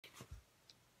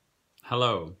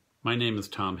Hello, my name is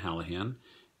Tom Hallahan,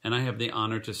 and I have the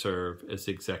honor to serve as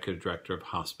the Executive Director of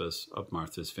Hospice of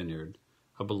Martha's Vineyard,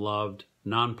 a beloved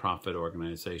nonprofit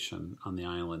organization on the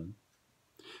island.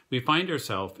 We find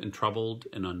ourselves in troubled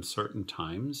and uncertain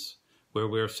times where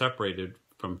we are separated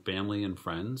from family and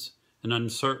friends and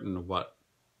uncertain of what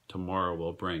tomorrow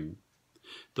will bring.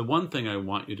 The one thing I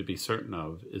want you to be certain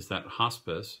of is that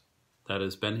hospice, that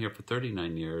has been here for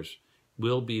 39 years,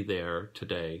 will be there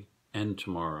today and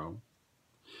tomorrow.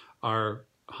 Our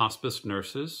hospice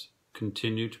nurses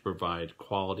continue to provide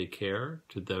quality care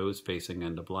to those facing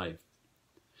end of life.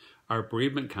 Our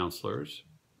bereavement counselors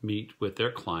meet with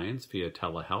their clients via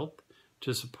telehealth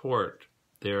to support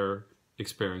their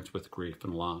experience with grief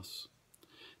and loss.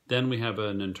 Then we have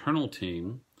an internal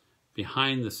team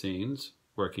behind the scenes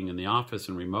working in the office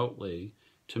and remotely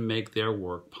to make their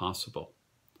work possible.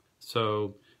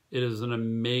 So it is an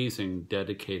amazing,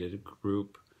 dedicated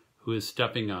group who is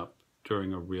stepping up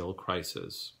during a real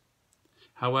crisis.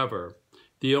 However,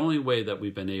 the only way that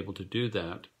we've been able to do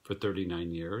that for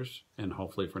 39 years, and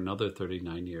hopefully for another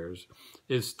 39 years,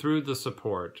 is through the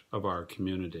support of our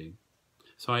community.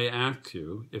 So I ask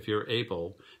you, if you're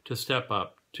able, to step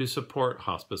up to support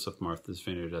Hospice of Martha's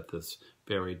Vineyard at this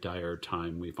very dire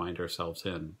time we find ourselves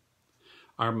in.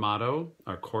 Our motto,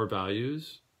 our core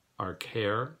values, are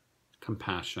care,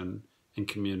 compassion, and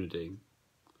community.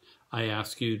 I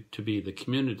ask you to be the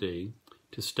community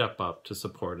to step up to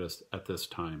support us at this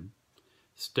time.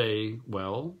 Stay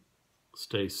well,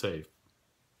 stay safe.